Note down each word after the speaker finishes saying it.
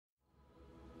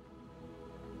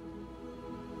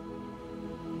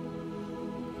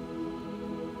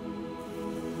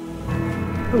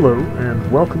Hello,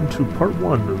 and welcome to part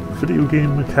one of Video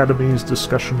Game Academy's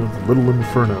discussion of Little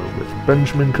Inferno with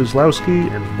Benjamin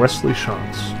Kozlowski and Wesley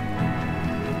Shantz.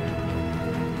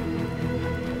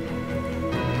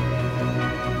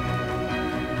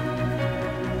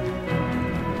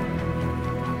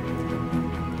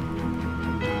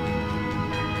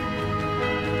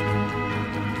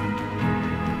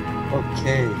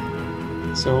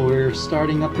 Okay, so we're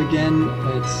starting up again.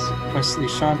 It's Wesley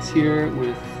Shantz here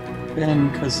with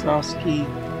Ben Kozlowski.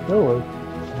 Hello.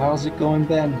 How's it going,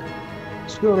 Ben?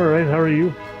 It's going alright, how are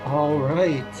you? All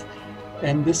right.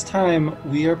 And this time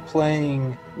we are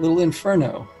playing Little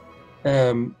Inferno.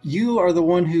 You are the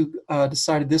one who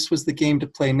decided this was the game to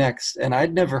play next, and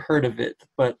I'd never heard of it,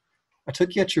 but I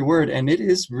took you at your word, and it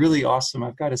is really awesome,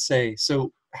 I've got to say.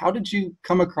 So how did you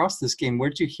come across this game? Where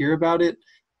did you hear about it?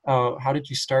 How did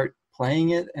you start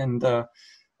playing it?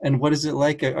 And what is it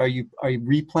like? Are you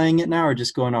replaying it now or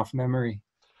just going off memory?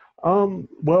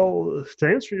 Well, to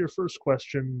answer your first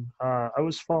question, I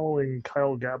was following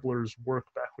Kyle Gabler's work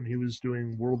back when he was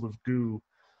doing World of Goo.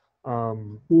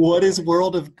 What is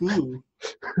World of Goo?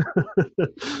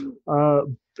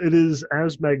 It is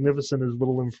as magnificent as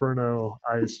Little Inferno,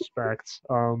 I suspect.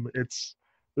 It's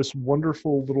this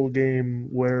wonderful little game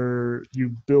where you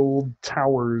build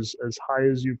towers as high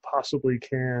as you possibly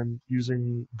can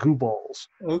using goo balls,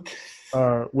 Okay.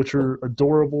 which are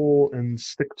adorable and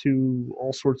stick to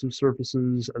all sorts of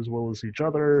surfaces as well as each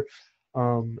other.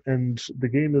 And the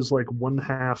game is like one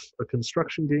half a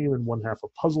construction game and one half a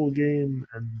puzzle game,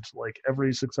 and like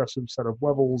every successive set of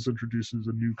levels introduces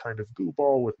a new kind of goo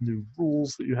ball with new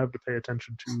rules that you have to pay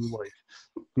attention to, like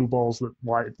goo balls that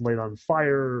light on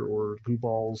fire, or goo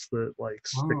balls that like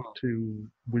stick to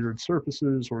weird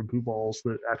surfaces, or goo balls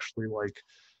that actually like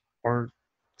aren't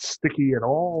sticky at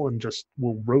all and just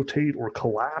will rotate or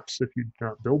collapse if you do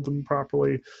not build them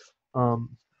properly.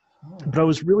 But I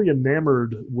was really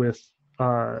enamored with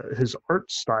his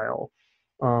art style,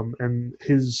 and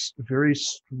his very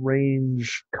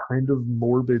strange, kind of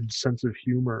morbid sense of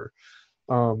humor.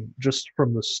 Just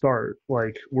from the start,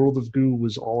 like World of Goo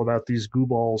was all about these goo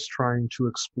balls trying to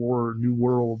explore new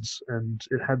worlds, and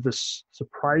it had this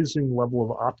surprising level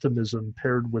of optimism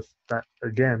paired with that,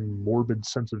 again, morbid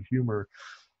sense of humor,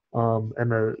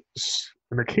 and an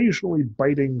occasionally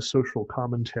biting social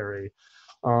commentary.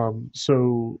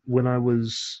 So when I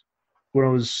was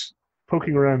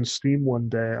poking around Steam one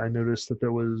day, I noticed that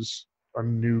there was a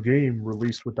new game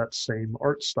released with that same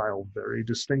art style, very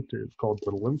distinctive, called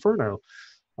Little Inferno.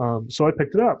 So I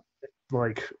picked it up,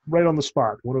 like right on the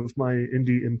spot. One of my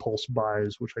indie impulse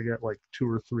buys, which I get like 2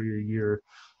 or 3 a year.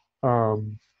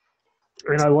 And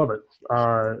I love it.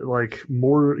 Like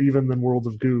more even than World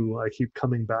of Goo, I keep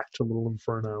coming back to Little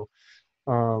Inferno.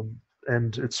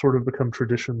 And it's sort of become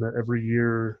tradition that every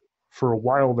year, for a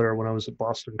while there when I was at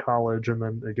Boston College, and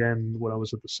then again when I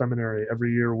was at the seminary,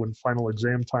 every year when final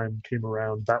exam time came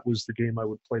around, that was the game I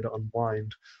would play to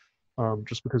unwind,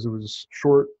 just because it was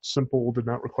short, simple, did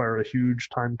not require a huge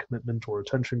time commitment or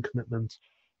attention commitment,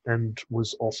 and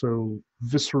was also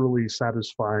viscerally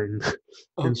satisfying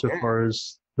Okay. insofar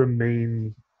as the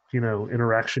main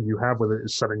interaction you have with it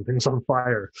is setting things on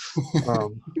fire,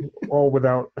 um, all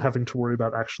without having to worry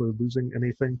about actually losing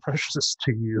anything precious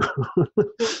to you.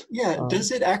 Yeah, um,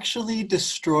 does it actually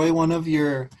destroy one of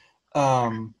your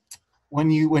um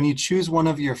when you choose one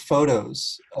of your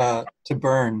photos to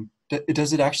burn,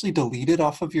 does it actually delete it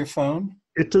off of your phone?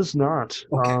 it does not.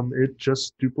 Okay. It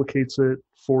just duplicates it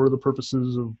for the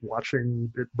purposes of watching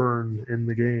it burn in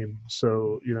the game.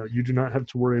 So, you do not have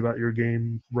to worry about your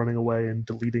game running away and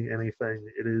deleting anything.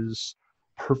 It is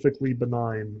perfectly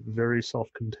benign, very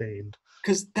self-contained.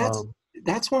 Because Um,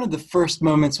 that's one of the first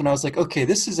moments when I was like, okay,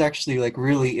 this is actually like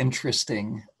really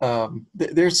interesting.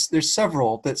 There's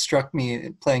several that struck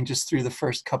me playing just through the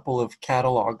first couple of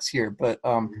catalogs here, but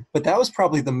that was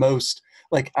probably the most,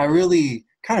 like, I really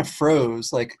kind of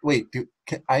froze. Like, wait, do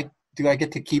I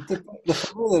get to keep the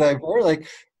photo that I bought? Like,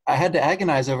 I had to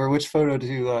agonize over which photo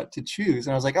to choose,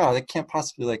 and I was like, oh, they can't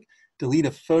possibly like delete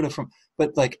a photo from.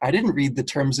 But like, I didn't read the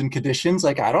terms and conditions.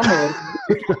 Like, I don't know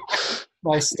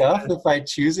my stuff if I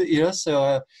choose it, so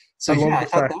I love yeah, I the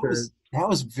thought fact that, that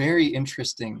was very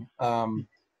interesting,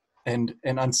 and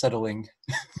unsettling.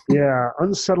 yeah,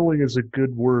 unsettling is a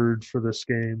good word for this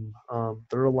game.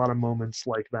 There are a lot of moments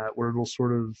like that where it'll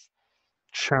sort of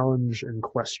challenge and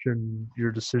question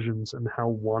your decisions and how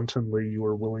wantonly you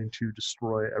are willing to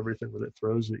destroy everything that it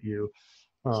throws at you.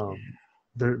 Um,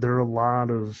 there are a lot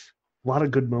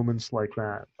of good moments like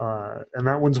that, and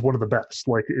that one's one of the best.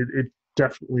 Like it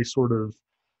definitely sort of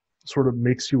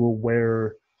makes you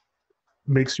aware,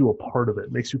 makes you a part of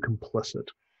it, makes you complicit.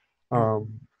 Oh,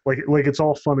 Um, like it's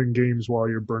all fun and games while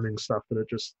you're burning stuff that it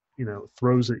just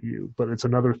throws at you. But it's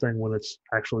another thing when it's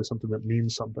actually something that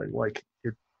means something. Like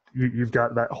you've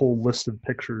got that whole list of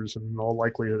pictures, and in all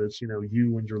likelihood it's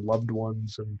you and your loved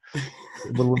ones. And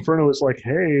Little Inferno is like,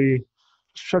 hey,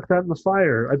 chuck that in the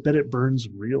fire. I bet it burns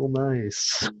real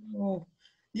nice. Oh,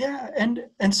 yeah, and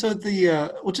so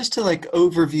the well, just to like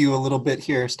overview a little bit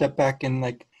here, step back and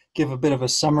like give a bit of a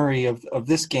summary of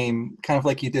this game, kind of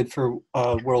like you did for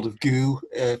World of Goo,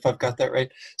 if I've got that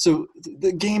right. So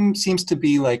the game seems to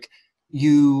be like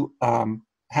you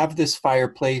have this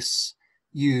fireplace,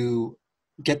 you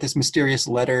get this mysterious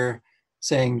letter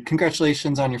saying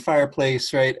congratulations on your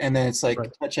fireplace, right? And then it's like Right.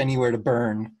 touch anywhere to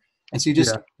burn, and so you just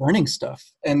Yeah. start burning stuff,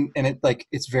 and it like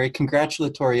it's very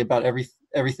congratulatory about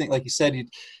everything. Like you said,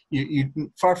 you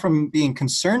far from being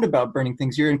concerned about burning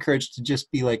things, you're encouraged to just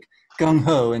be like gung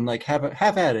ho and like have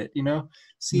at it,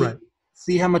 see Right.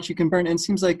 see how much you can burn. And it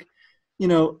seems like,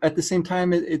 at the same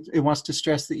time, it wants to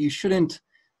stress that you shouldn't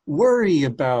worry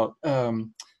about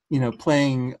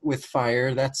playing with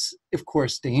fire. That's of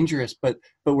course dangerous, but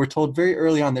we're told very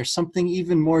early on there's something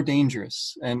even more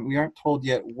dangerous, and we aren't told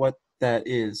yet what that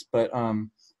is. But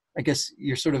I guess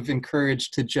you're sort of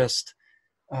encouraged to just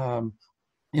um,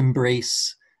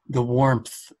 embrace the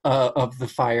warmth of the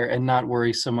fire and not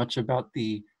worry so much about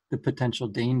the potential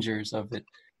dangers of it.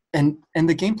 And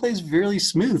the gameplay is really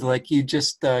smooth. Like you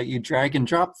just you drag and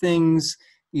drop things,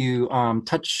 you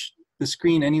touch the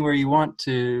screen anywhere you want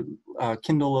to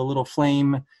kindle a little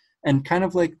flame, and kind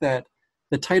of like that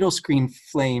the title screen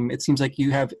flame. It seems like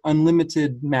you have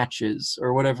unlimited matches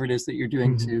or whatever it is that you're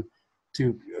doing Mhm.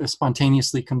 to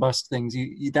spontaneously combust things.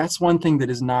 That's one thing that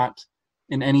is not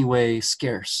in any way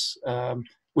scarce,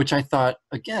 which I thought,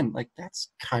 again, like that's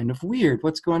kind of weird.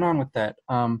 What's going on with that?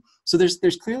 So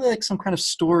there's clearly like some kind of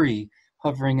story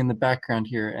hovering in the background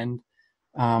here, and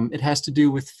it has to do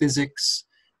with physics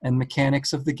and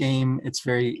mechanics of the game. It's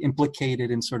very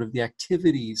implicated in sort of the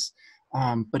activities,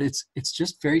 but it's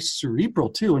just very cerebral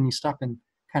too when you stop and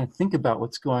kind of think about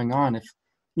what's going on.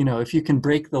 If you can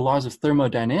break the laws of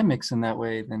thermodynamics in that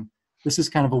way, then this is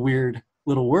kind of a weird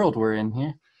little world we're in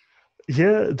here.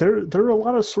 Yeah, there are a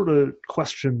lot of sort of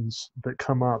questions that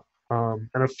come up, and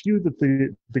a few that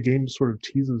the game sort of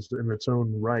teases in its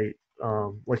own right.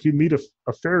 Like you meet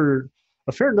a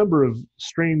fair number of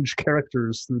strange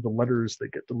characters through the letters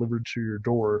that get delivered to your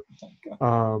door.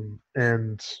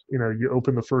 And you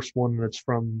open the first one, and it's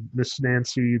from Miss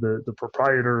Nancy, the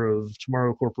proprietor of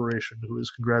Tomorrow Corporation, who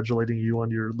is congratulating you on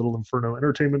your Little Inferno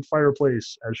entertainment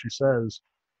fireplace, as she says.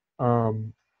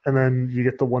 Um, and then you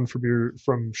get the one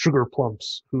from Sugar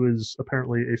Plumps, who is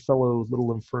apparently a fellow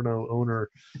Little Inferno owner,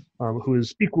 who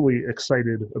is equally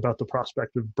excited about the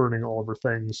prospect of burning all of her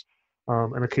things,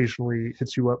 and occasionally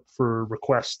hits you up for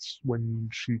requests when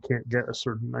she can't get a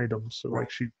certain item. So Right. like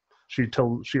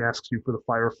she asks you for the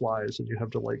fireflies, and you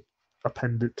have to like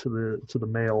append it to the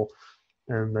mail,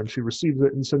 and then she receives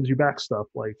it and sends you back stuff.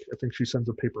 Like I think she sends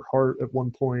a paper heart at one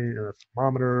point, and a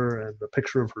thermometer, and a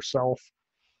picture of herself.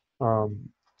 um,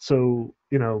 so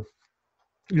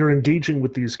you're engaging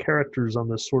with these characters on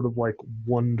this sort of like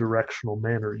one directional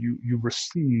manner. You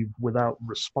receive without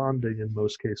responding in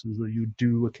most cases, though you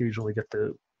do occasionally get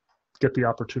the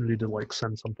opportunity to like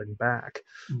send something back.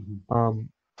 Mhm. um,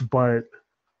 but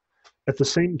at the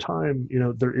same time,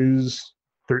 there is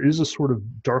a sort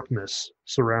of darkness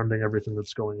surrounding everything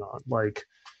that's going on. Like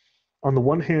on the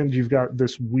one hand, you've got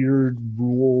this weird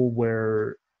rule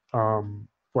where,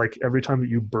 like every time that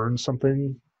you burn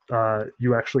something,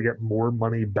 you actually get more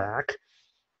money back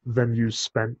than you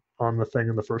spent on the thing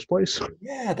in the first place.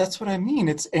 Yeah, that's what I mean.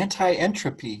 It's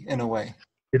anti-entropy in a way.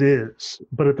 It is,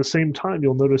 but at the same time,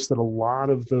 you'll notice that a lot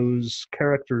of those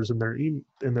characters in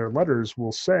in their letters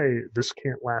will say, "This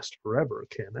can't last forever,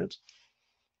 can it?"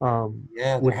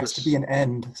 Yeah, there With has to be this, an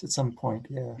end at some point.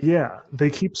 Yeah. yeah, they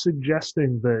keep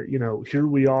suggesting that, here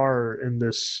we are in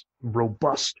this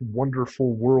robust,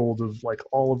 wonderful world of like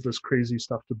all of this crazy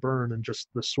stuff to burn, and just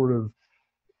this sort of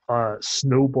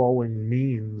snowballing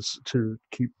means to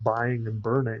keep buying and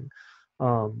burning.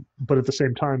 But at the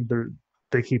same time,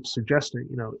 they keep suggesting,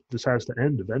 this has to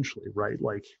end eventually, right?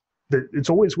 Like it's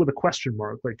always with a question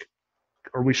mark. Like,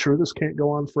 are we sure this can't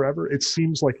go on forever? It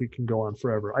seems like it can go on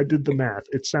forever. I did the math.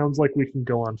 It sounds like we can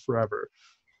go on forever.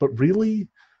 But really,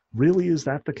 really, is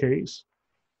that the case?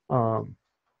 Um,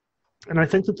 and I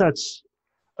think that that's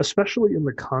especially in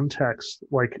the context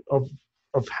like of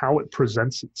how it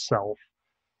presents itself.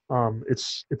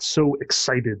 It's so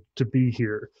excited to be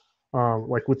here.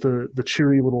 like with the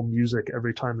cheery little music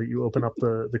every time that you open up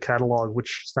the catalog,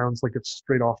 which sounds like it's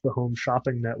straight off the Home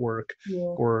Shopping Network, Yeah.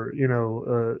 or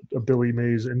a Billy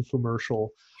Mays infomercial.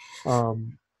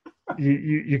 Um,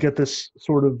 you get this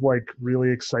sort of like really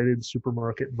excited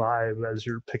supermarket vibe as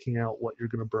you're picking out what you're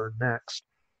going to burn next.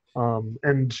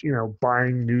 And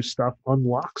buying new stuff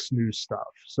unlocks new stuff.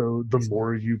 So the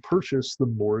more you purchase, the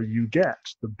more you get,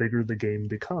 the bigger the game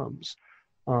becomes.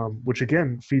 Which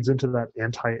again feeds into that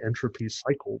anti-entropy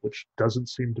cycle, which doesn't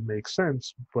seem to make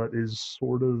sense, but is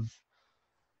sort of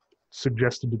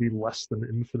suggested to be less than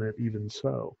infinite, even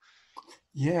so.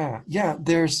 Yeah, yeah.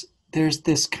 There's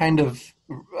this kind of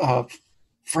uh,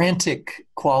 frantic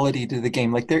quality to the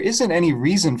game. Like there isn't any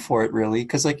reason for it really,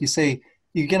 because like you say,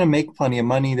 you're gonna make plenty of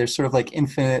money. There's sort of like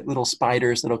infinite little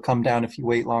spiders that'll come down if you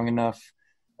wait long enough.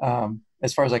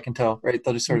 As far as I can tell, right?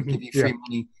 They'll just sort of give you Yeah. free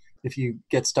money if you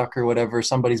get stuck or whatever.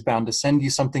 Somebody's bound to send you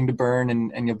something to burn,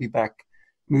 and you'll be back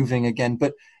moving again.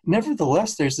 But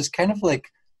nevertheless, there's this kind of like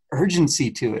urgency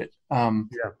to it. Yeah.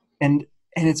 And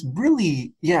and it's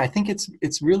really, yeah, I think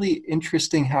it's really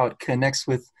interesting how it connects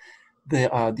with the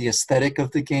aesthetic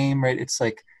of the game, right? It's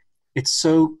like it's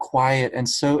so quiet and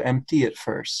so empty at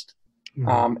first,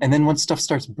 Mhm. and then when stuff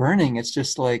starts burning, it's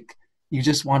just like you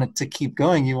just want it to keep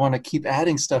going. You want to keep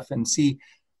adding stuff and see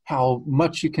how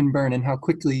much you can burn and how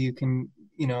quickly you can,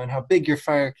 and how big your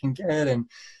fire can get, and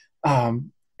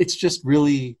it's just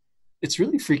really, it's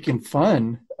really freaking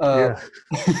fun. Yeah.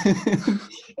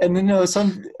 And then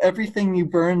some everything you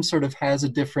burn sort of has a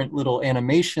different little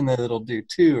animation that it'll do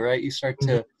too, right? You start Mhm.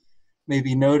 to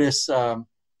maybe notice,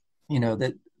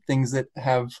 that things that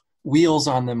have wheels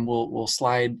on them will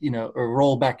slide, or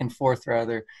roll back and forth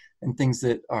rather, and things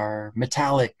that are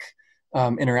metallic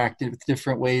interacted with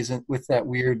different ways and with that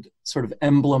weird sort of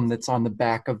emblem that's on the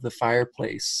back of the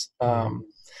fireplace, Mhm.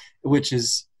 which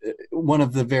is one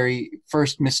of the very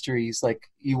first mysteries. Like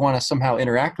you want to somehow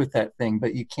interact with that thing,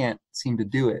 but you can't seem to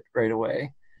do it right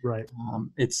away. Right.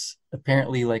 It's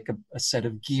apparently like a set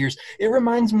of gears. It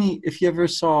reminds me, if you ever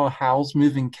saw Howl's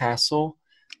Moving Castle,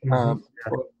 Hmm.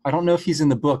 or I don't know if he's in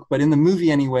the book, but in the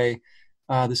movie anyway,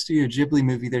 the Studio Ghibli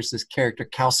movie, there's this character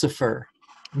Calcifer,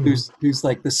 Hmm. who's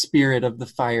like the spirit of the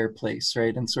fireplace,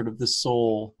 right, and sort of the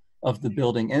soul of the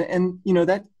building. And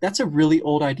that's a really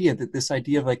old idea, that this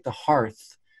idea of like the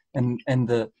hearth and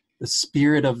the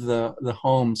spirit of the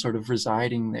home sort of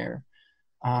residing there.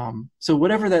 So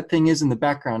whatever that thing is in the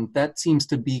background, that seems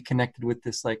to be connected with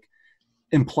this like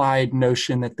implied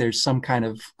notion that there's some kind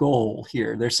of goal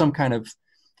here. There's some kind of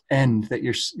end that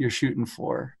you're shooting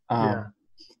for. Yeah.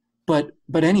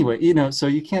 But anyway, so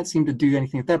you can't seem to do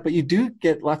anything with that, but you do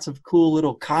get lots of cool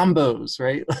little combos,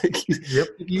 right? Like Yep.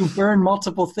 if you burn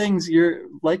multiple things, you're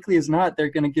likely as not they're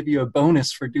going to give you a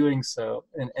bonus for doing so,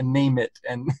 and name it,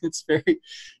 and it's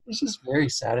just very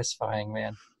satisfying,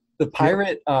 man. The Yep.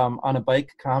 pirate on a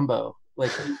bike combo,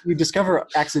 like you discover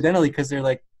accidentally because they're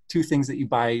like two things that you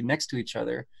buy next to each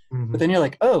other, but Hmm. then you're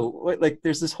like, oh, wait, like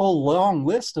there's this whole long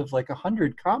list of like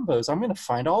 100 combos. I'm going to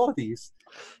find all of these.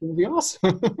 It'll be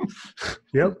awesome.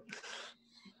 Yep.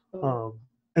 Um,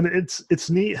 and it's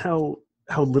neat how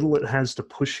little it has to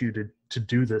push you to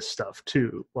do this stuff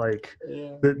too. Like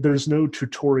Yeah. there's no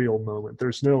tutorial moment.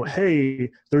 There's no, hey,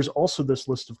 there's also this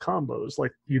list of combos.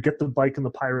 Like you get the bike and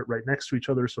the pirate right next to each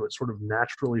other, so it sort of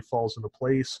naturally falls into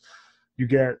place. You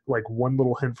get like one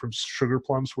little hint from Sugar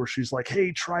Plums where she's like,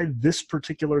 hey, try this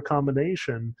particular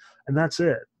combination, and that's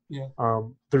it. Yeah.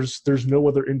 There's no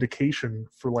other indication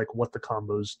for like what the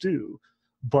combos do,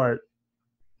 but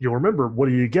you'll remember, what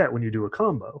do you get when you do a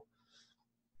combo?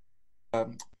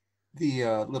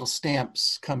 The little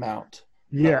stamps come out,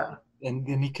 Yeah. and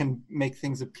then he can make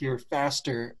things appear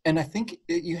faster. And I think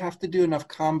you have to do enough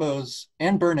combos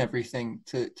and burn everything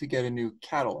to get a new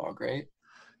catalog, right?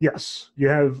 Yes, you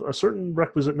have a certain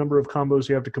requisite number of combos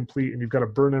you have to complete, and you've got to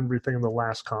burn everything in the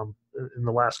last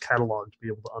catalog to be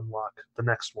able to unlock the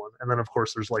next one. And then, of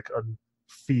course, there's like a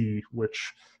fee,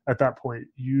 which at that point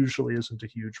usually isn't a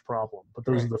huge problem. But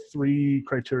those are Right. the three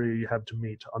criteria you have to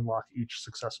meet to unlock each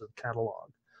successive catalog.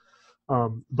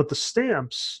 But the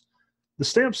stamps,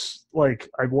 like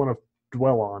I want to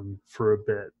dwell on for a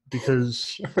bit because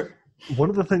Sure. one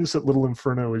of the things that Little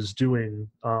Inferno is doing,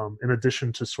 in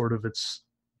addition to sort of its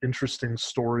interesting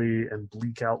story and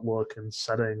bleak outlook and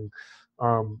setting,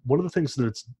 one of the things that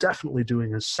it's definitely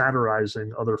doing is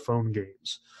satirizing other phone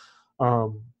games.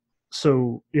 Um,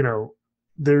 so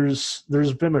there's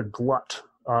been a glut,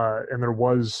 and there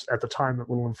was at the time that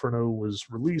Little Inferno was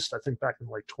released. I think back in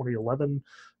like 2011,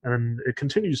 and it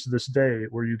continues to this day,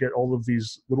 where you get all of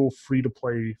these little free to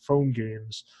play phone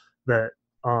games that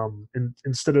and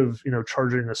instead of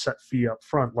charging a set fee up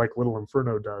front like Little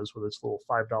Inferno does with its little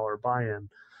 $5 buy-in.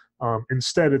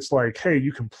 Instead, it's like, hey,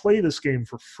 you can play this game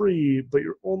for free, but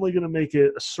you're only going to make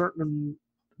it a certain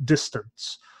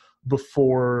distance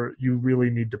before you really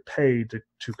need to pay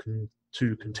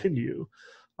to continue.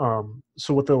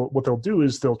 So what they'll do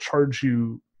is they'll charge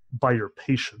you by your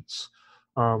patience.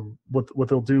 What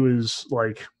they'll do is,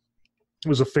 like, it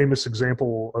was a famous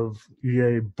example of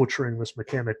EA butchering this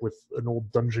mechanic with an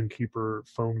old Dungeon Keeper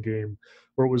phone game,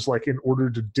 where it was like, in order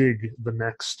to dig the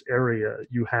next area,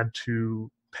 you had to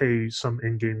pay some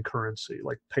in-game currency,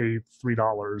 like pay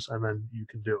 $3 and then you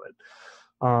can do it.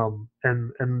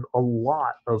 And a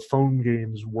lot of phone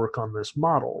games work on this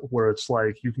model, where it's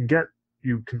like you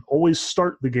can always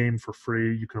start the game for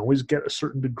free. You can always get a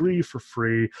certain degree for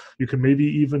free. You can maybe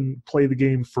even play the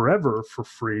game forever for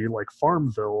free, like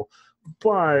Farmville,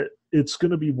 but it's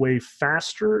going to be way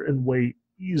faster and way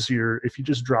easier if you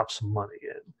just drop some money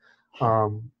in.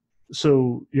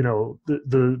 So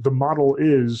the model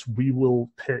is, we will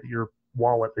pit your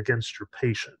wallet against your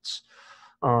patience.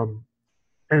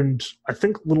 And I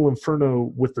think Little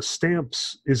Inferno with the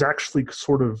stamps is actually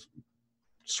sort of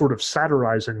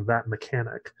satirizing that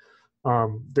mechanic.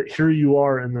 That here you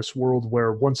are in this world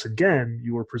where, once again,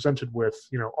 you are presented with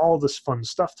all this fun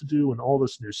stuff to do and all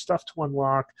this new stuff to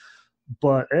unlock,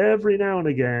 but every now and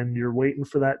again you're waiting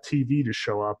for that TV to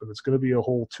show up, and it's going to be a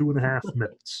whole 2.5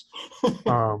 minutes.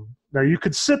 Now you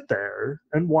could sit there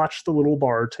and watch the little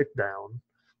bar tick down,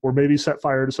 or maybe set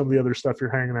fire to some of the other stuff you're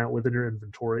hanging out with in your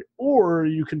inventory, or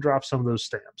you can drop some of those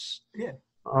stamps. Yeah.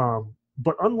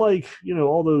 But unlike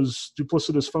all those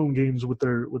duplicitous phone games with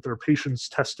their patience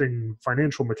testing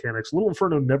financial mechanics, Little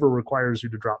Inferno never requires you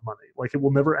to drop money. Like, it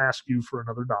will never ask you for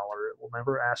another dollar. It will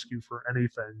never ask you for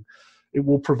anything. It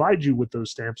will provide you with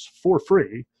those stamps for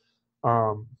free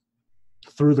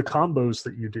through the combos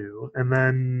that you do, and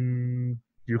then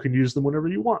you can use them whenever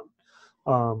you want.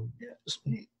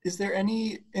 Is there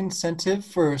any incentive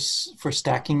for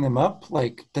stacking them up?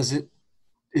 Like,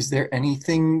 is there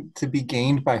anything to be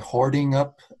gained by hoarding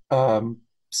up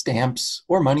stamps,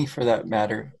 or money for that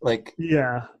matter? Like,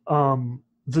 yeah,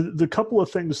 the couple of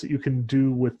things that you can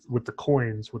do with the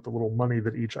coins, with the little money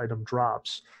that each item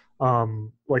drops,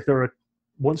 like,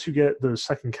 once you get the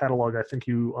second catalog, I think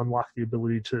you unlock the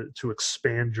ability to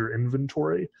expand your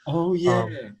inventory. Oh yeah.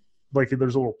 Like,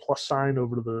 there's a little plus sign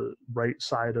over to the right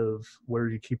side of where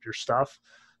you keep your stuff.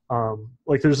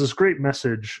 Like, there's this great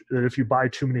message that if you buy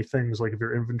too many things, like if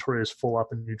your inventory is full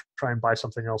up and you try and buy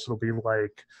something else, it'll be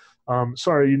like,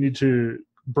 sorry, you need to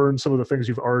burn some of the things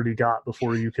you've already got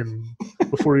before you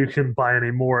can buy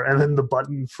any more. And then the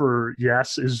button for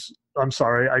yes is, I'm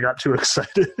sorry, I got too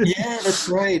excited. Yeah, that's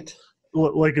right.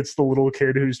 Like, it's the little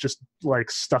kid who's just like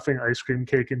stuffing ice cream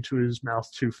cake into his mouth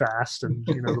too fast, and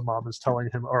the mom is telling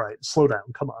him, all right, slow down,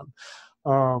 come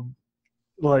on.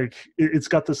 Like, it's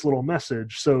got this little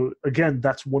message. So again,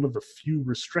 that's one of the few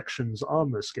restrictions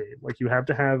on this game. Like, you have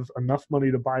to have enough money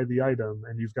to buy the item,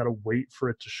 and you've got to wait for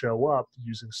it to show up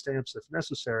using stamps if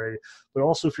necessary. But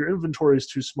also, if your inventory is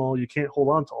too small, you can't hold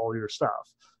on to all your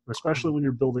stuff. And especially when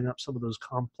you're building up some of those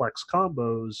complex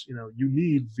combos, you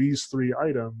need these 3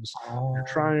 items. You're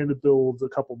trying to build a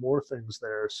couple more things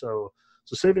there. So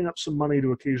saving up some money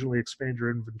to occasionally expand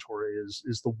your inventory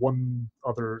is the one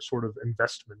other sort of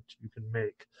investment you can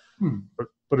make.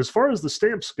 But as far as the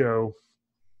stamps go,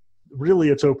 really,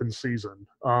 it's open season.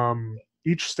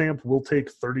 Each stamp will take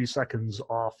 30 seconds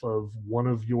off of one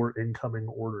of your incoming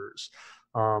orders.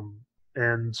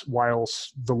 And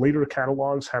whilst the later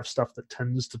catalogs have stuff that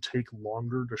tends to take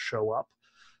longer to show up,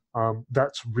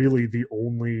 that's really the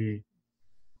only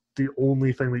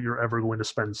thing that you're ever going to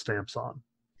spend stamps on.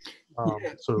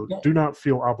 So do not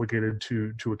feel obligated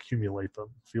to accumulate them.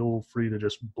 Feel free to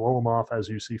just blow them off as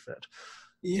you see fit.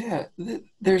 Yeah,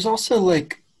 there's also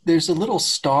there's a little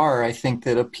star, I think,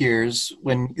 that appears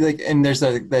when and there's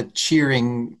that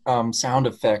cheering sound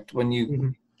effect when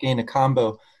you gain a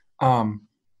combo.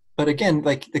 But again,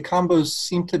 the combos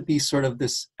seem to be sort of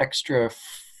this extra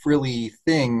frilly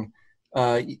thing.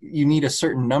 You need a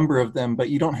certain number of them, but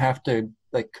you don't have to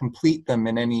complete them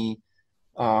in any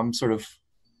sort of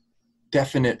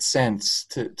definite sense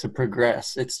to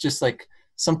progress. It's just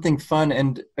something fun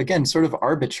and, again, sort of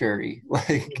arbitrary,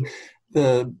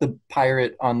 the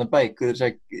pirate on the bike. It's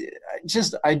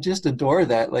I just adore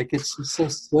that. It's so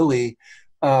silly,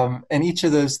 and each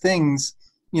of those things,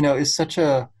 is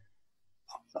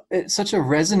it's such a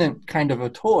resonant kind of a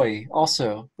toy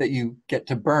also that you get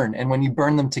to burn. And when you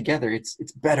burn them together, it's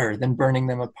better than burning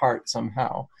them apart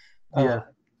somehow.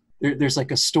 There's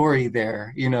a story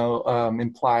there,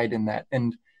 implied in that.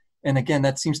 And And again,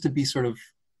 that seems to be sort of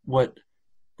what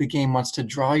the game wants to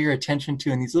draw your attention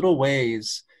to in these little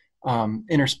ways,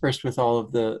 interspersed with all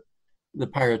of the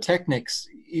pyrotechnics.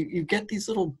 You get these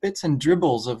little bits and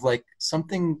dribbles of like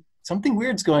something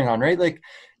weird's going on, right? Like,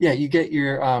 yeah, you get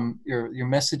your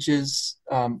messages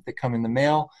that come in the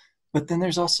mail, but then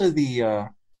there's also the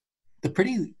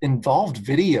pretty involved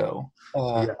video.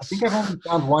 I think I've only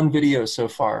found one video so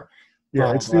far. Yeah,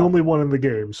 but, it's the only one in the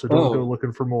game, so don't go oh,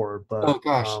 looking for more. But oh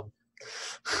gosh,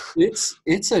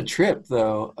 it's a trip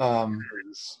though. it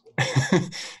is.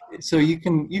 So you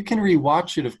can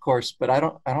rewatch it, of course, but I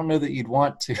don't know that you'd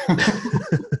want to.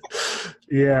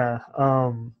 Yeah.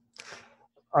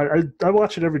 I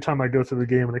watch it every time I go through the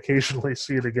game, and occasionally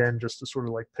see it again just to sort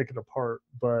of like pick it apart.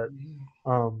 But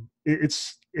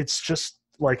it's just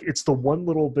like it's the one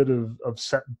little bit of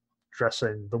set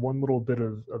dressing, the one little bit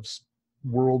of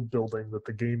world building that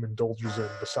the game indulges in,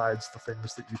 besides the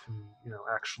things that you can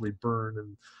actually burn,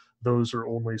 and those are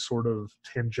only sort of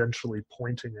tangentially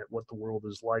pointing at what the world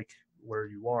is like where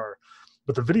you are.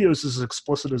 But the video is as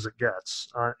explicit as it gets,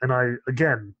 and I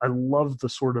love the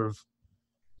sort of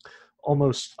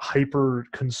almost hyper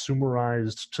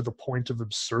consumerized to the point of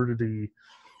absurdity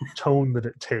tone that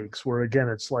it takes, where again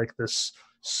it's like this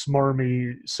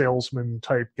smarmy salesman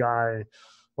type guy,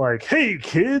 like, hey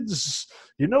kids,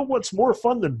 you know what's more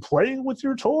fun than playing with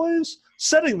your toys?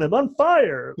 Setting them on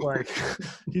fire. Like,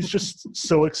 he's just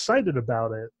so excited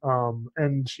about it.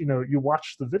 And you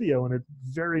watch the video and it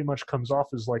very much comes off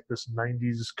as like this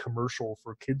 90s commercial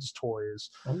for kids toys.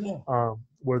 Oh, yeah.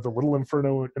 Where the Little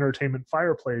Inferno Entertainment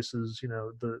fireplace is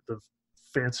the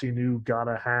fancy new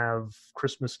gotta have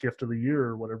Christmas gift of the year,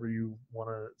 or whatever you want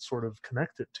to sort of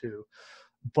connect it to.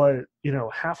 But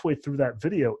halfway through that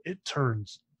video it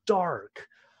turns dark.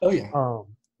 Oh yeah.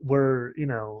 Where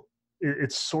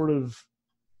it's sort of,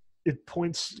 it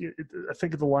points, I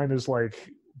think the line is like,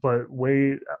 but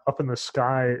way up in the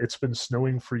sky it's been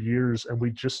snowing for years and we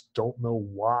just don't know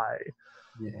why.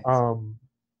 Yes.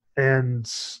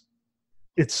 And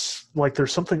it's like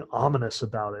there's something ominous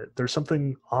about it. There's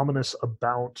something ominous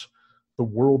about the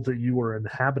world that you are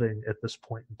inhabiting at this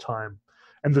point in time.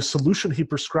 And the solution he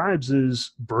prescribes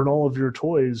is burn all of your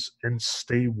toys and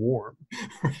stay warm.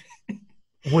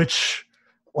 Which,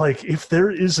 like, if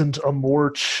there isn't a more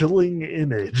chilling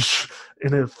image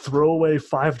in a throwaway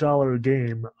 $5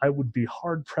 game, I would be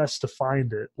hard-pressed to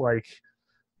find it. Like,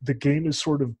 the game is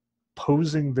sort of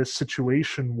posing this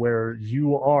situation where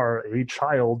you are a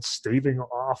child staving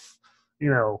off,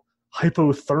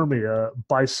 hypothermia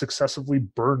by successively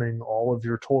burning all of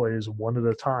your toys one at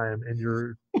a time in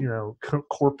your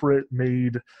corporate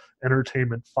made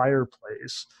entertainment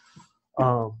fireplace.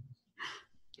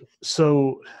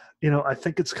 So I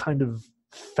think it's kind of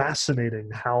fascinating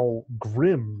how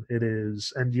grim it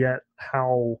is, and yet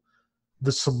how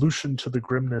the solution to the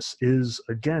grimness is,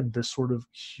 again, this sort of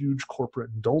huge corporate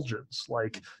indulgence.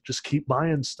 Like, just keep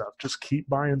buying stuff, just keep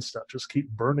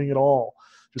burning it all,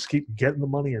 just keep getting the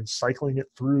money and cycling it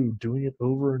through, doing it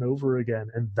over and over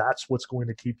again, and that's what's going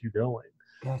to keep you going.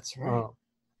 That's right.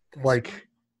 Like,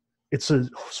 it's a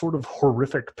sort of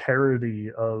horrific parody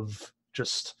of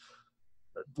just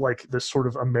like this sort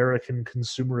of American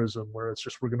consumerism, where it's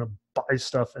just, we're going to buy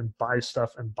stuff and buy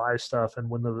stuff and buy stuff, and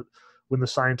when the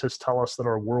scientists tell us that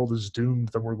our world is doomed,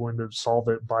 then we're going to solve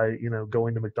it by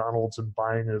going to McDonald's and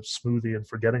buying a smoothie and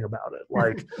forgetting about it.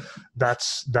 Like,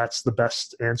 that's the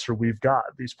best answer we've got.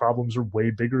 These problems are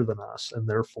way bigger than us, and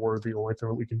therefore the only thing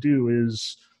that we can do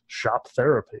is shop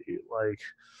therapy. Like,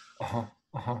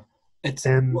 It's,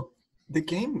 and the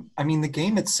game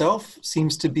itself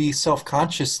seems to be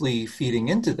self-consciously feeding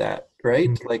into that, right?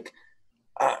 Mm-hmm. Like,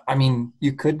 I mean,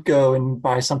 you could go and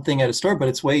buy something at a store, but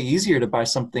it's way easier to buy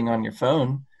something on your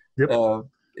phone. Yep.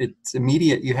 It's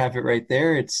immediate. You have it right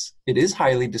there. It is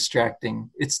highly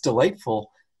distracting. It's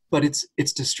delightful, but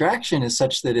its distraction is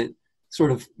such that it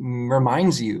sort of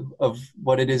reminds you of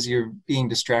what it is you're being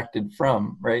distracted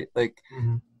from, right? Like,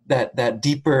 mm-hmm. that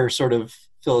deeper sort of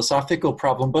philosophical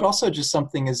problem, but also just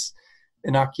something as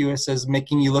innocuous as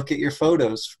making you look at your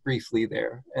photos briefly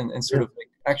there and sort of like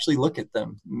actually look at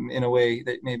them in a way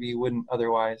that maybe you wouldn't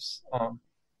otherwise.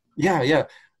 I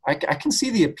can see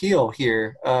the appeal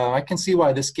here. I can see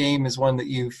why this game is one that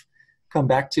you've come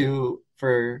back to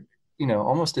for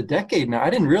almost a decade now.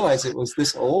 I didn't realize it was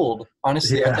this old.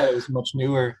 Honestly, I thought it was much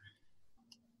newer.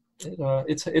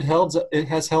 It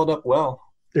has held up well.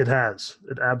 It has.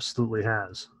 It absolutely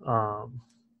has.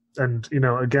 And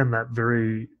again, that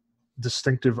very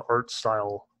distinctive art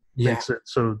style makes it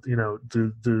so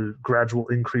the gradual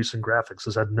increase in graphics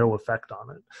has had no effect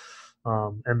on it.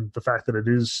 And the fact that it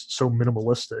is so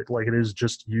minimalistic, like it is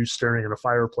just you staring at a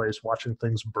fireplace watching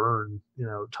things burn,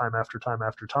 time after time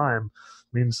after time,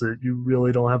 means that you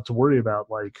really don't have to worry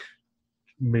about like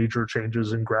major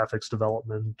changes in graphics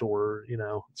development or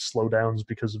slowdowns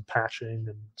because of patching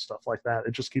and stuff like that.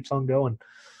 It just keeps on going.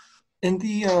 And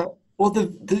the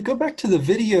go back to the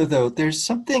video though, there's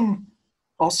something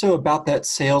also about that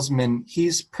salesman.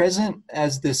 He's present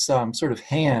as this sort of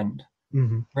hand,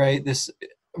 Mm-hmm. right? This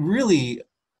really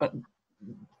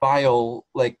vile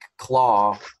like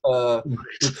claw.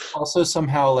 It's also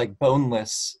somehow like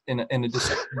boneless in a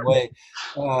distinct way.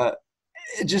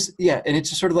 It just and it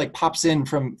just sort of like pops in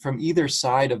from either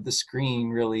side of the screen.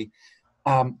 Really,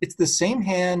 it's the same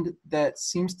hand that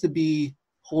seems to be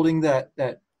holding that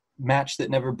match that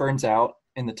never burns out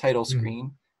in the title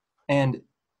screen, and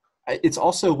it's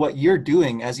also what you're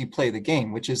doing as you play the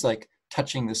game, which is like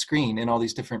touching the screen in all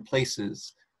these different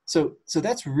places. So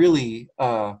that's really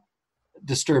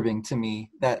disturbing to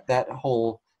me, that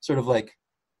whole sort of like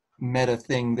meta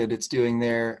thing that it's doing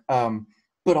there.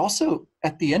 But also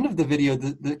at the end of the video,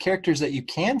 the characters that you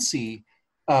can see,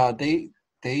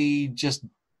 they just,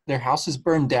 their house is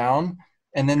burned down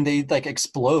and then they like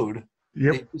explode.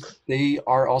 Yep. They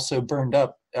are also burned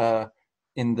up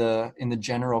in the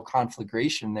general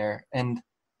conflagration there, and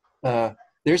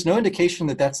there's no indication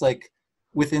that that's like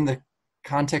within the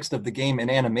context of the game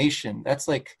and animation. That's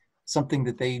like something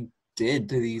that they did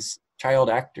to these child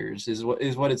actors is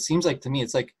what it seems like to me.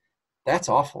 It's like, that's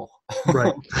awful.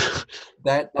 Right.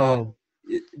 That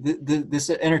this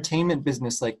entertainment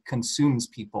business like consumes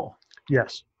people.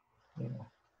 Yes. Yeah.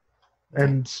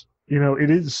 And it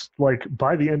is like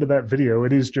by the end of that video,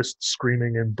 it is just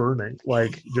screaming and burning,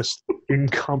 like just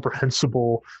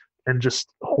incomprehensible and just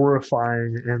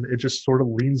horrifying, and it just sort of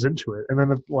leans into it. And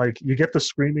then like you get the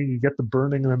screaming, you get the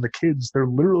burning, and then the kids, they're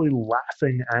literally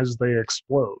laughing as they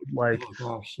explode. Like,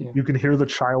 oh gosh, yeah. You can hear the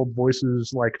child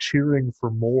voices like cheering for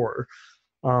more,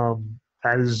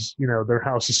 as their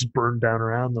house is burned down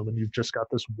around them, and you've just got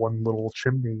this one little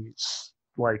chimney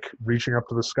like reaching up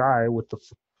to the sky with the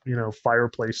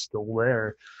fireplace still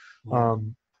there. Yeah.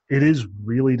 It is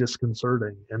really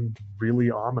disconcerting and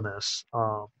really ominous,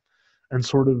 and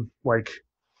sort of like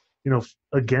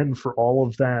again, for all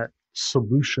of that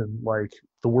solution, like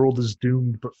the world is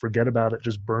doomed but forget about it,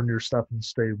 just burn your stuff and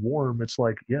stay warm. It's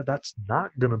like, yeah, that's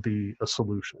not going to be a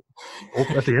solution.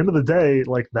 At the end of the day,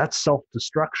 like that's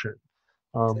self-destruction.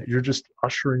 You're just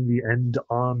ushering the end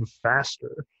on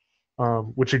faster,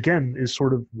 which again is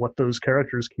sort of what those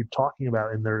characters keep talking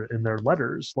about in their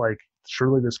letters. Like,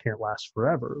 surely this can't last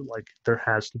forever. Like, there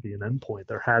has to be an endpoint.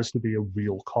 There has to be a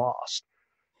real cost.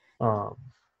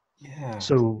 Yeah.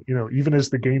 So even as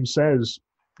the game says,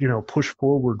 push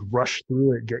forward, rush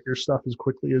through it, get your stuff as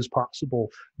quickly as possible.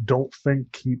 Don't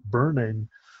think, keep burning.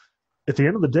 At the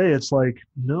end of the day, it's like,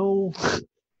 no,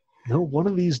 one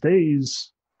of these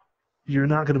days you're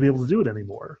not going to be able to do it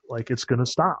anymore. Like, it's going to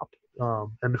stop.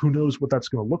 And who knows what that's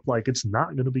going to look like. It's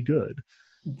not going to be good.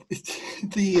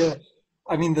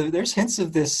 There's hints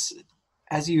of this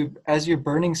as you're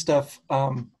burning stuff.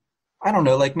 I don't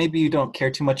know, like maybe you don't care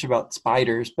too much about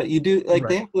spiders, but you do, like, Right.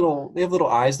 they have little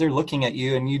eyes. They're looking at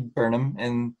you, and you burn them,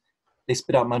 and they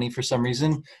spit out money for some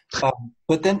reason.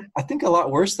 But then I think a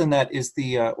lot worse than that is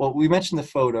well, we mentioned the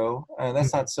photo.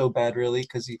 That's not so bad really,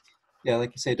 because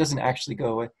like you say, it doesn't actually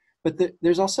go away. But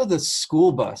there's also the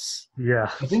school bus. Yeah.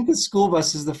 I think the school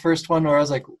bus is the first one where I was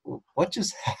like, what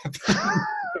just happened?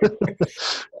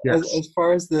 Yes. As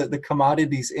far as the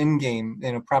commodities in game,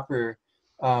 proper,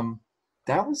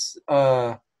 that was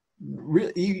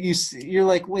you're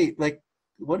like, wait, like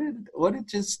what did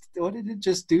it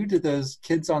just do to those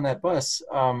kids on that bus?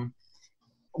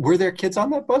 Were there kids on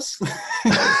that bus?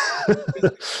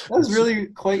 That was really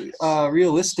quite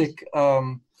realistic.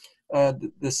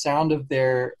 The sound of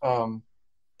their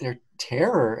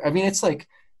terror. I mean, it's like,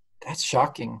 that's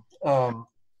shocking.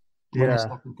 When you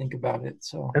stop and think about it.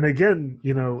 So, and again,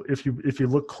 if you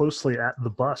look closely at the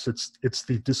bus, it's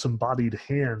the disembodied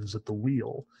hands at the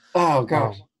wheel. Oh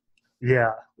gosh.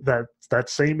 Yeah, that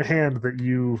same hand that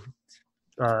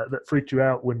that freaked you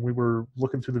out when we were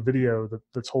looking through the video,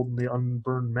 that's holding the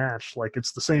unburned match. Like,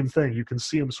 it's the same thing. You can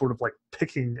see him sort of like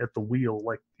picking at the wheel,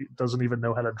 like he doesn't even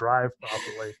know how to drive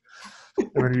properly.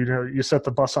 And then you set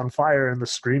the bus on fire, and the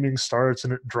screaming starts,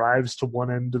 and it drives to one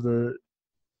end of the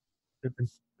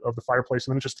fireplace,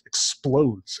 and then it just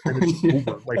explodes, and it's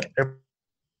over. Like,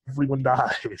 everyone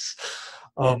dies.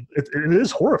 It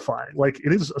is horrifying. Like,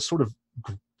 it is a sort of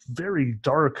very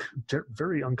dark,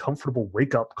 very uncomfortable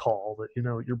wake-up call that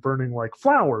you're burning like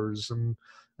flowers and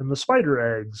the spider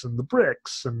eggs and the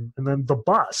bricks and then the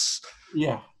bus.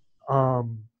 Yeah.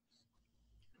 Um,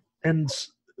 and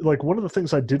like one of the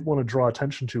things I did want to draw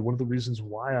attention to, one of the reasons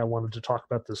why I wanted to talk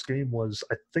about this game was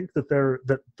I think that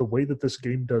the way that this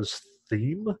game does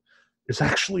theme is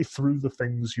actually through the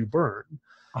things you burn.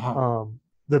 Uh-huh.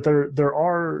 That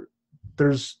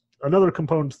there's another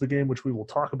component to the game which we will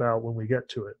talk about when we get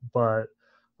to it, but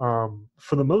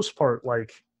for the most part,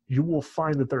 like you will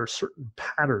find that there are certain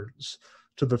patterns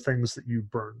to the things that you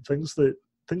burn, things that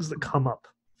come up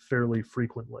fairly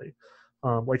frequently.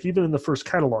 Like even in the first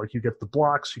catalog, you get the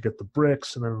blocks, you get the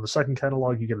bricks, and then in the second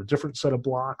catalog, you get a different set of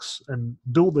blocks. And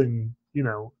building,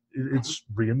 it's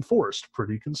reinforced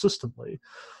pretty consistently.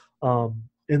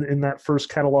 In that first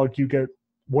catalog, you get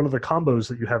one of the combos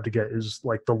that you have to get is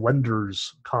like the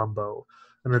lender's combo,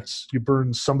 and it's you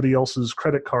burn somebody else's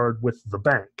credit card with the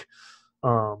bank.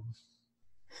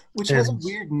 Which has a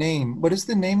weird name. What is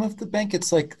the name of the bank?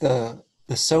 It's like the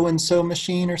so-and-so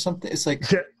machine or something. It's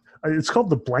like... Yeah, it's called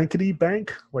the Blankety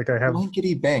Bank. Like I have...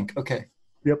 Blankety Bank, okay.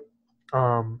 Yep.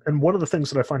 And one of the things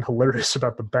that I find hilarious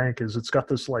about the bank is it's got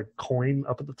this like coin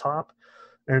up at the top,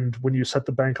 and when you set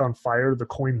the bank on fire, the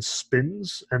coin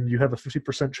spins, and you have a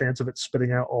 50% chance of it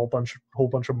spitting out a whole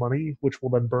bunch of money, which will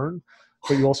then burn.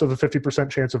 But you also have a 50%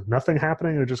 chance of nothing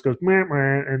happening, and it just goes meh,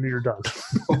 meh, and you're done.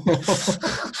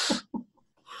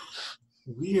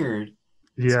 Weird.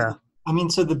 Yeah.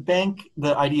 So the bank,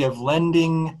 the idea of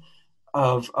lending,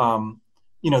 of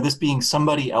this being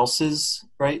somebody else's,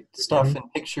 right, stuff, Mm-hmm.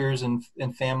 and pictures and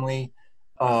family,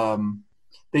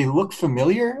 they look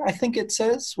familiar, I think it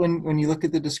says when you look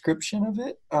at the description of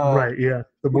it. Right, yeah.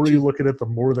 The more you look at it, the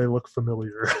more they look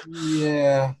familiar.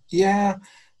 Yeah.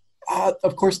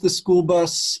 Of course, the school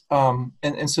bus,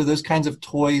 and so those kinds of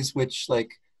toys which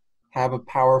like have a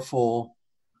powerful,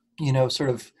 sort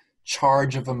of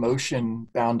charge of emotion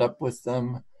bound up with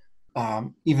them,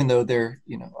 even though they're,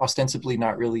 ostensibly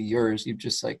not really yours. You've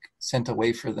just like sent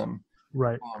away for them.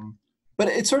 Right. But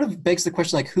it sort of begs the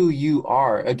question, like who you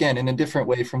are, again, in a different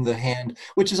way from the hand,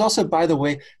 which is also, by the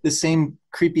way, the same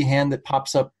creepy hand that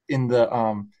pops up in the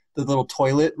little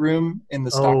toilet room in the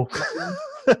stock room.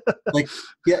 Like,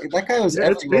 yeah, that guy was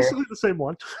everywhere. It's basically the same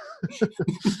one.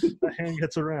 The hand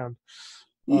gets around.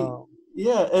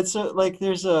 Yeah, it's like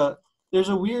there's a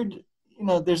weird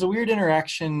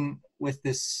interaction with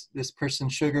this person,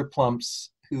 Sugar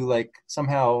Plumps, who like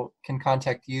somehow can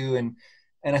contact you, and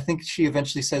I think she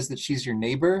eventually says that she's your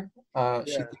neighbor.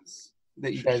 She thinks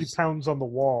that you guys... She pounds on the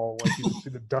wall, like you can see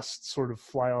the dust sort of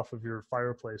fly off of your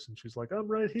fireplace, and she's like, "I'm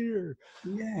right here."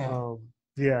 Yeah.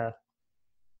 Yeah.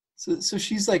 So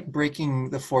she's like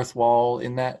breaking the fourth wall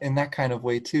in that kind of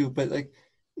way too. But like,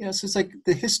 so it's like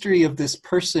the history of this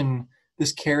person,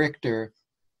 this character,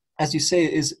 as you say,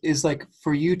 is like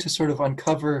for you to sort of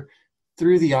uncover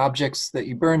through the objects that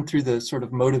you burn, through the sort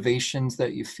of motivations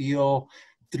that you feel,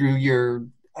 through your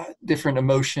different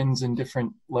emotions and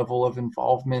different level of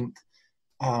involvement.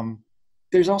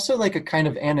 There's also like a kind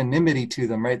of anonymity to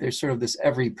them, right? There's sort of this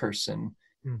every person.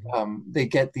 Mm-hmm. They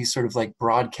get these sort of like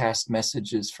broadcast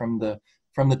messages from the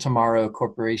Tomorrow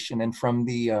Corporation and from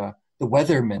the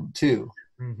weatherman too,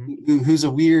 mm-hmm. who's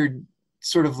a weird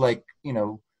sort of like,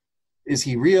 is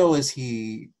he real? Is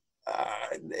he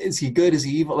good? Is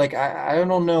he evil? Like, I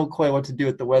don't know quite what to do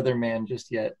with the weatherman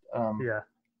just yet.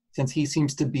 Since he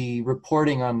seems to be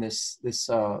reporting on this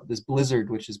blizzard,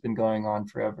 which has been going on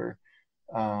forever.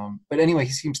 But anyway,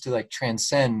 he seems to like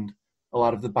transcend a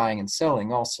lot of the buying and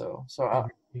selling also. So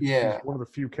he's one of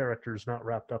the few characters not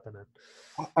wrapped up in it.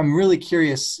 I'm really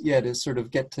curious, to sort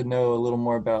of get to know a little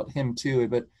more about him too.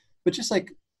 But just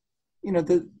like,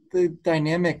 the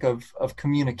dynamic of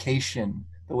communication,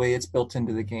 the way it's built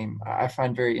into the game, I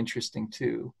find very interesting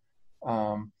too.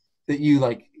 That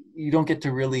you don't get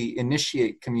to really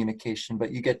initiate communication,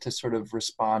 but you get to sort of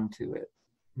respond to it.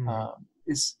 Mm-hmm.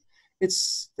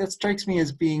 That strikes me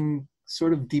as being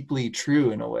sort of deeply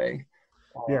true in a way.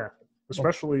 Yeah,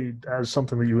 especially as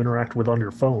something that you interact with on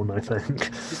your phone, I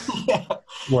think. Yeah.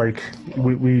 Like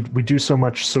we do so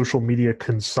much social media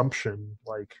consumption,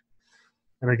 like,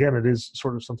 and again, it is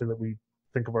sort of something that we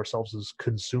think of ourselves as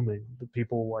consuming. That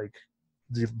people like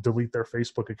delete their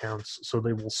Facebook accounts so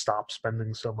they will stop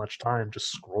spending so much time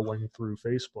just scrolling through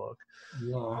Facebook.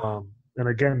 Yeah. And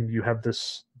again, you have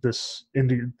this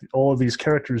all of these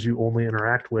characters you only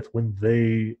interact with when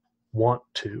they want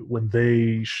to, when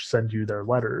they send you their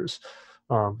letters.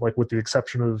 Like with the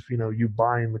exception of, you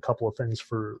buying a couple of things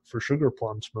for Sugar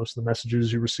Plumps, most of the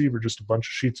messages you receive are just a bunch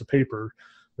of sheets of paper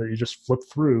that you just flip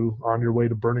through on your way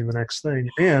to burning the next thing.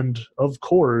 And of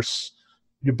course,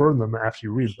 you burn them after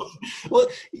you read them. Well,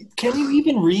 can you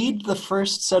even read the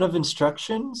first set of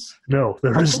instructions? No,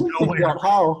 there is no way.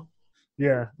 How?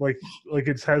 Yeah, like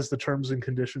it has the terms and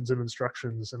conditions and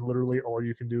instructions, and literally all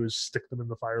you can do is stick them in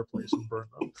the fireplace and burn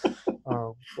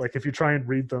them. Like if you try and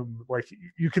read them, like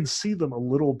you can see them a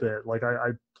little bit. Like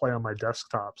I play on my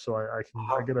desktop, so I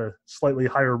get a slightly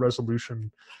higher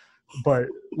resolution, but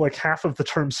like half of the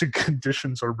terms and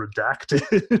conditions are redacted.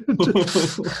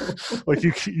 Like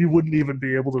you wouldn't even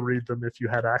be able to read them if you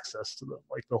had access to them.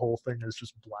 Like the whole thing is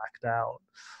just blacked out.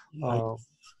 Um,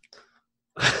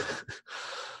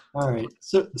 All right.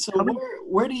 So how many?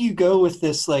 where do you go with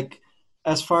this? Like,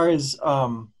 as far as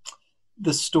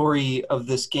the story of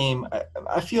this game,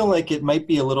 I feel like it might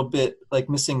be a little bit like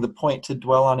missing the point to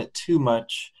dwell on it too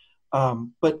much.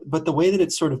 But the way that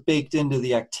it's sort of baked into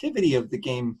the activity of the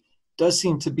game does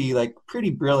seem to be like pretty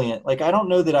brilliant. Like, I don't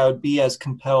know that I would be as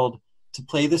compelled to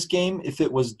play this game if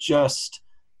it was just,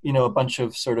 a bunch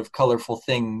of sort of colorful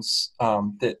things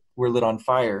that were lit on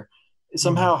fire.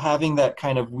 Somehow having that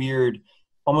kind of weird,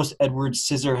 almost Edward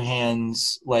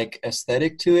Scissorhands like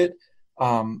aesthetic to it,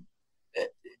 and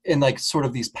like sort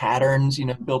of these patterns,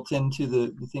 built into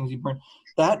the things you burn.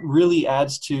 That really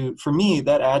adds to, for me,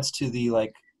 that adds to the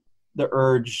like the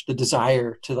urge, the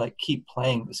desire to like keep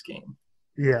playing this game.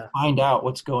 Yeah. Find out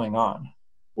what's going on.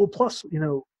 Well, plus,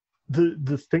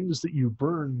 the things that you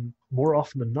burn more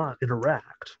often than not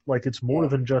interact. Like it's more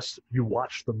than just you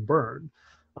watch them burn.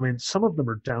 I mean, some of them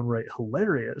are downright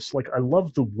hilarious. Like I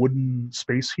love the wooden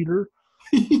space heater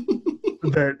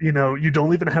that, you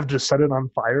don't even have to set it on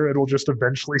fire. It'll just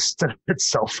eventually set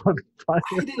itself on fire.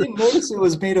 I didn't notice it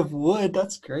was made of wood.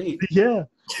 That's great. Yeah.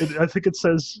 I think it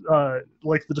says,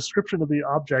 like the description of the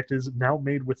object is now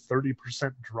made with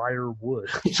 30% drier wood.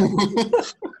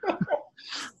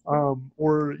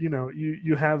 Or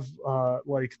you have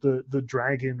like the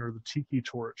dragon or the tiki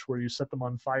torch where you set them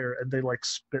on fire and they like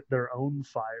spit their own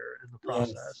fire in the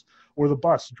process. Yes. Or the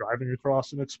bus driving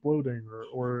across and exploding,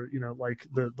 or like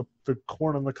the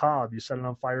corn on the cob, you set it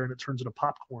on fire and it turns into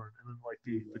popcorn, and then like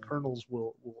the kernels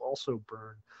will also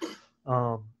burn.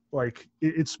 Like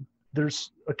it's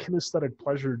there's a kinesthetic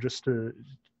pleasure just to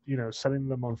setting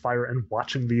them on fire and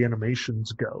watching the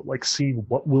animations go, like seeing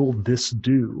what will this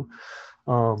do.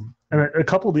 And a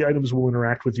couple of the items will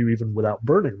interact with you even without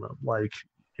burning them. Like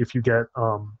if you get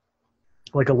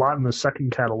like a lot in the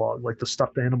second catalog, like the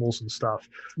stuffed animals and stuff,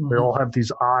 they all have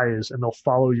these eyes and they'll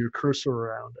follow your cursor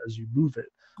around as you move it.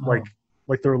 Like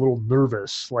they're a little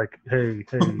nervous, like, hey,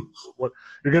 what,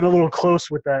 you're getting a little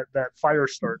close with that fire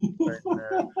starting thing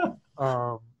there.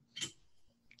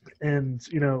 And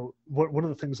one of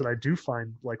the things that I do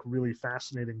find like really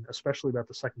fascinating, especially about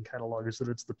the second catalog, is that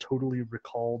it's the Totally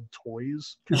Recalled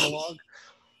Toys catalog.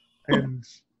 And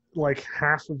like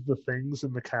half of the things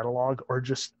in the catalog are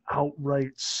just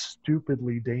outright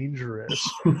stupidly dangerous.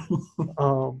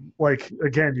 Like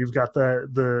again, you've got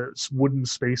the wooden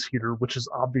space heater, which is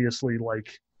obviously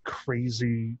like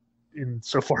crazy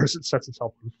insofar as it sets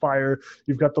itself on fire.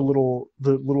 You've got the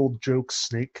little joke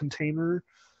snake container,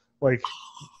 like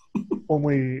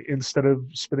only instead of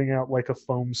spitting out like a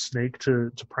foam snake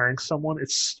to prank someone, it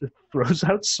throws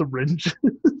out syringes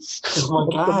of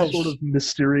some sort of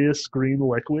mysterious green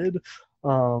liquid.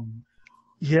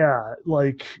 Yeah,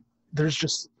 like there's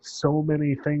just so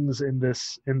many things in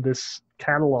this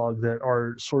catalog that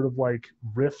are sort of like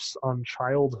riffs on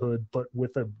childhood, but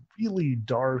with a really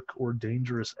dark or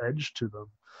dangerous edge to them.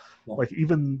 Yeah. Like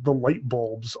even the light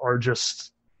bulbs are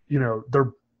just,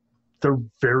 they're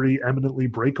very eminently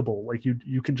breakable. Like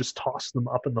you can just toss them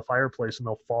up in the fireplace and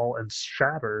they'll fall and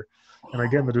shatter. And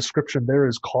again, the description there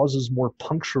is causes more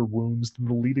puncture wounds than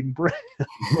the leading brand.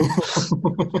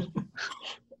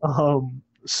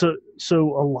 So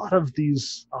a lot of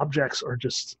these objects are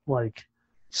just like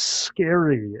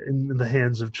scary in the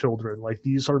hands of children. Like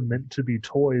these are meant to be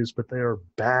toys, but they are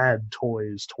bad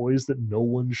toys that no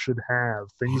one should have,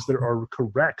 things that are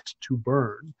correct to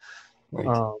burn.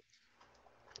 Right.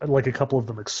 Like a couple of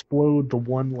them explode. The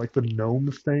one, like the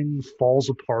gnome thing, falls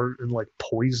apart and like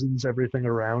poisons everything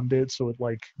around it, so it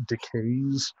like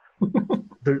decays.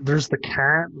 There's the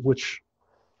cat, which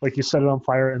like you set it on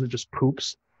fire and it just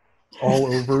poops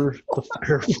all over the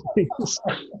fireplace.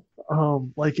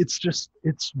 Like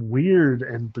it's weird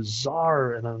and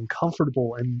bizarre and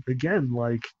uncomfortable. And again,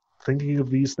 like thinking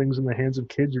of these things in the hands of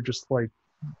kids, you're just like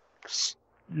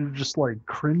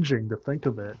cringing to think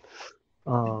of it.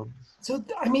 So,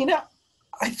 I mean,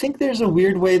 I think there's a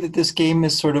weird way that this game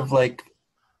is sort of like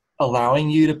allowing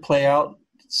you to play out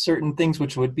certain things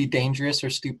which would be dangerous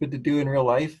or stupid to do in real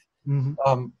life.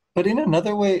 Mm-hmm. But in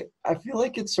another way, I feel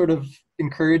like it sort of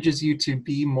encourages you to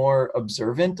be more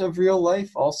observant of real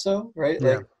life also, right?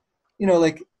 Yeah.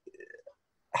 Like,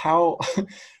 like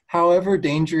however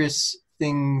dangerous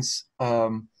things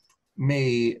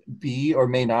may be or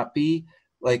may not be,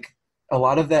 like a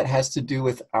lot of that has to do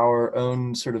with our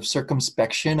own sort of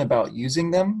circumspection about using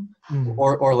them, Mhm.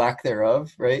 or lack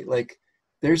thereof, right? Like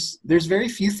there's very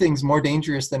few things more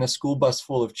dangerous than a school bus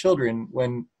full of children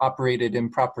when operated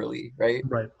improperly, right?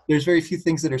 Right. There's very few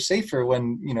things that are safer when,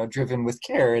 driven with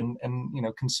care and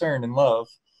concern and love.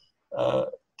 uh,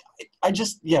 I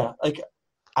just, yeah, like,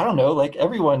 I don't know, like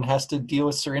everyone has to deal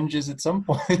with syringes at some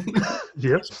point.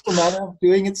 Yep. It's just a matter of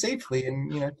doing it safely and,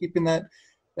 keeping that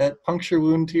puncture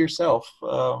wound to yourself.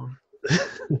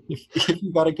 If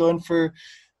you got to go in for,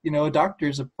 a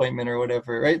doctor's appointment or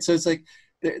whatever, right? So it's like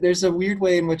there's a weird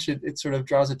way in which it sort of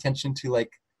draws attention to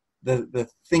like the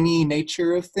thingy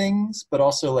nature of things, but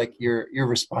also like your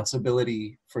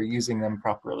responsibility for using them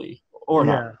properly or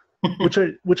not. Yeah.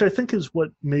 Which I think is what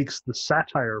makes the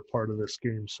satire part of this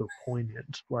game so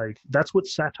poignant. Like that's what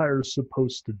satire is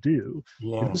supposed to do. It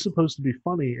is Yes, supposed to be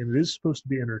funny and it is supposed to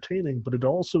be entertaining, but it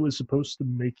also is supposed to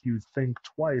make you think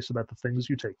twice about the things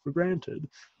you take for granted.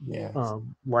 yes.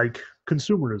 Like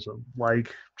consumerism,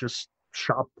 like just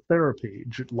shop therapy,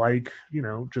 like,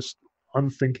 just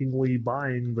unthinkingly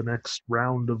buying the next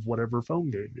round of whatever phone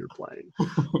game you're playing.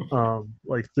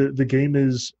 Like the game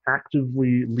is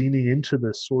actively leaning into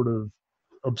this sort of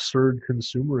absurd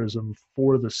consumerism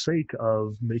for the sake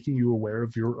of making you aware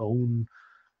of your own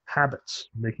habits,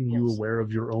 making you Yes. aware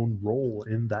of your own role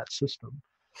in that system.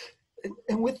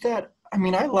 And with that, I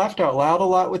mean, I laughed out loud a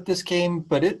lot with this game,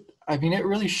 but I mean, it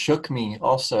really shook me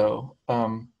also.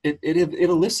 It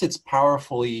elicits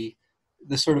powerfully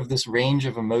the sort of this range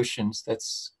of emotions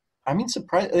that's, I mean,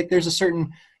 surprise, like there's a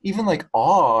certain, even like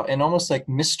awe and almost like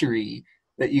mystery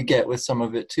that you get with some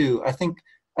of it too. I think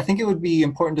it would be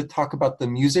important to talk about the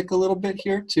music a little bit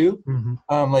here too.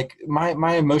 Hmm. Like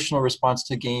my emotional response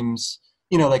to games,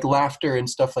 like laughter and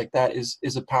stuff like that is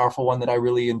a powerful one that I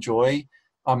really enjoy.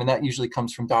 And that usually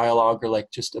comes from dialogue or like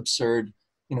just absurd,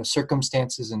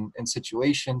 circumstances and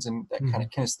situations and that kind Hmm. of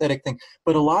kinesthetic thing.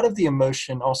 But a lot of the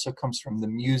emotion also comes from the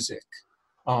music.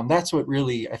 That's what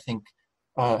really, I think,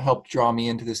 helped draw me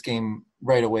into this game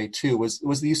right away too, was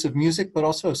the use of music, but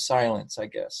also silence, I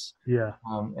guess. Yeah.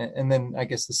 And then I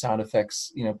guess the sound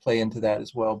effects, play into that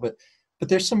as well. But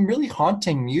there's some really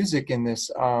haunting music in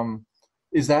this.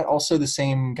 Is that also the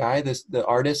same guy, the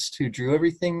artist who drew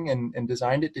everything and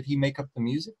designed it? Did he make up the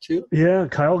music too? Yeah,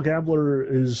 Kyle Gabler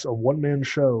is a one-man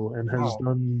show and has Wow.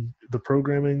 done the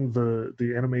programming,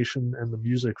 the animation, and the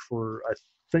music for I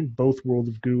think both World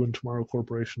of Goo and Tomorrow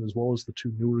Corporation, as well as the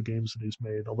two newer games that he's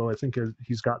made. Although I think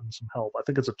he's gotten some help. I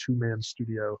think it's a two-man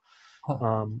studio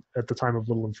Huh. at the time of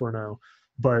Little Inferno.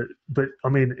 But I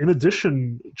mean, in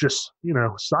addition, just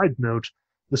side note,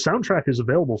 the soundtrack is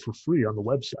available for free on the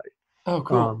website. Oh,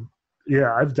 cool. Um,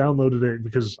 yeah, I've downloaded it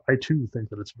because I too think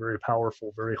that it's very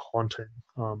powerful, very haunting,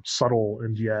 subtle,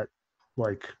 and yet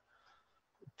like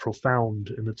profound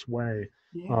in its way.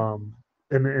 Yeah. Um,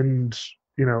 and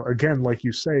again, like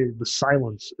you say, the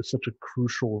silence is such a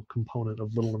crucial component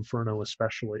of Little Inferno,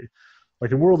 especially.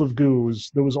 Like in World of Goo,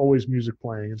 there was always music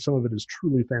playing, and some of it is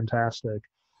truly fantastic.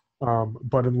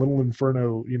 But in Little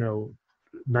Inferno,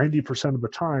 90% of the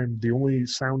time, the only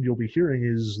sound you'll be hearing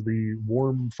is the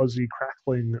warm, fuzzy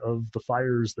crackling of the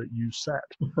fires that you set,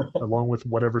 along with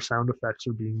whatever sound effects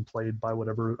are being played by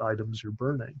whatever items you're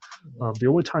burning. The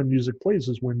only time music plays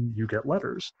is when you get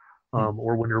letters, Hmm.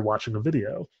 or when you're watching a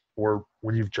video, or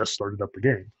when you've just started up the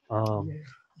game. Yeah.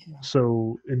 Yeah.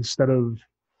 So instead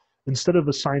of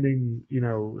assigning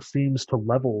themes to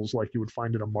levels like you would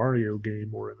find in a Mario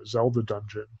game or in a Zelda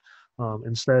dungeon,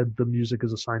 instead the music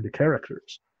is assigned to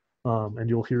characters, and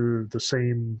you'll hear the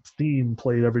same theme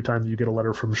played every time you get a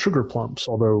letter from Sugar Plumps,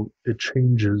 although it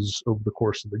changes over the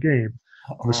course of the game.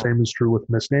 And the Oh, same is true with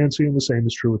Miss Nancy, and the same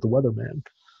is true with the Weatherman.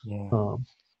 yeah. um,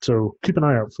 so keep an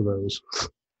eye out for those.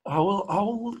 I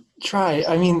will try.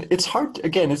 I mean, it's hard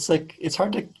again, it's like it's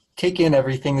hard to take in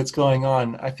everything that's going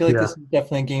on. I feel like Yeah. this is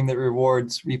definitely a game that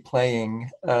rewards replaying.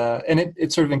 And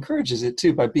it sort of encourages it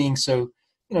too by being so,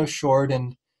 short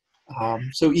and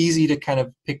so easy to kind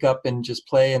of pick up and just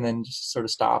play and then just sort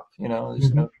of stop, there's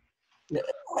Hmm. no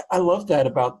I love that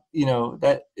about,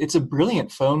 that it's a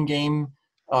brilliant phone game.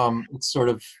 It's sort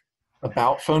of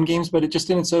about phone games, but it just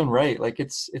in its own right. Like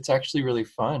it's actually really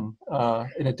fun,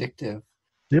 and addictive.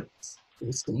 Yep.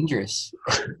 It's dangerous.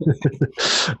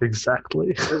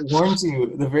 Exactly. It warns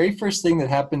you. The very first thing that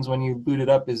happens when you boot it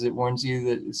up is it warns you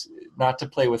that it's not to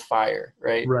play with fire,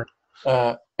 right? Right.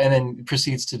 And then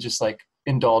proceeds to just like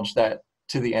indulge that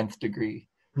to the nth degree.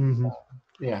 Hmm.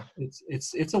 Yeah,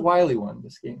 it's a wily one.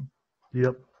 This game.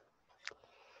 Yep.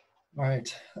 All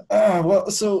right. Well,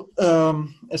 so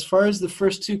as far as the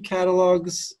first two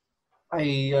catalogs,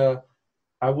 I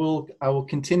will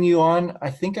continue on. I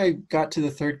think I got to the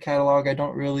third catalog. I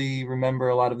don't really remember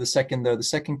a lot of the second though. The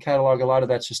second catalog, a lot of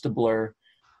that's just a blur.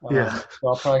 Yeah. So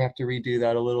I'll probably have to redo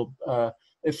that a little.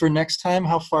 If for next time,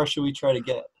 how far should we try to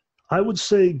get? I would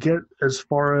say get as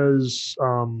far as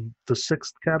the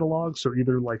sixth catalog. So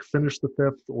either like finish the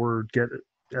fifth or get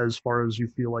as far as you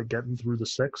feel like getting through the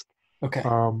sixth. Okay.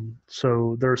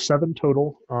 So there are seven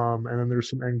total, and then there's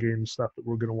some end game stuff that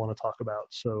we're going to want to talk about.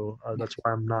 So that's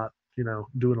why I'm not,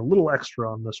 doing a little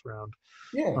extra on this round.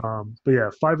 Yeah. But yeah,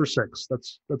 five or six.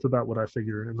 That's about what I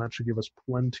figure, and that should give us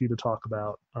plenty to talk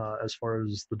about as far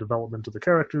as the development of the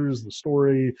characters, the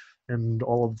story, and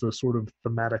all of the sort of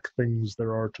thematic things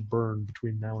there are to burn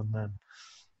between now and then.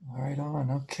 All right. On.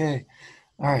 Okay.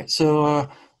 All right. So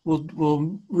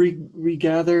we'll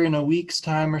regather in a week's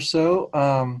time or so.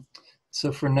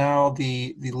 So for now,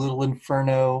 the Little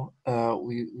Inferno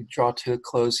we draw to a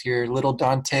close here. Little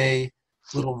Dante,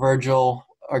 Little Virgil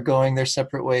are going their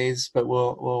separate ways, but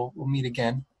we'll meet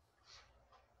again.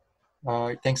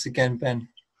 Thanks again, Ben.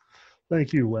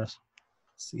 Thank you, Wes.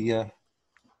 See ya.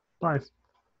 Bye.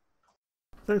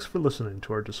 Thanks for listening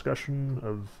to our discussion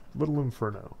of Little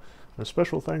Inferno. And a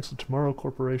special thanks to Tomorrow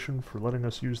Corporation for letting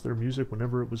us use their music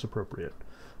whenever it was appropriate.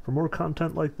 For more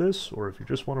content like this, or if you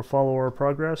just want to follow our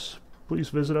progress, please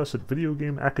visit us at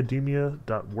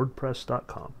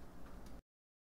videogameacademia.wordpress.com.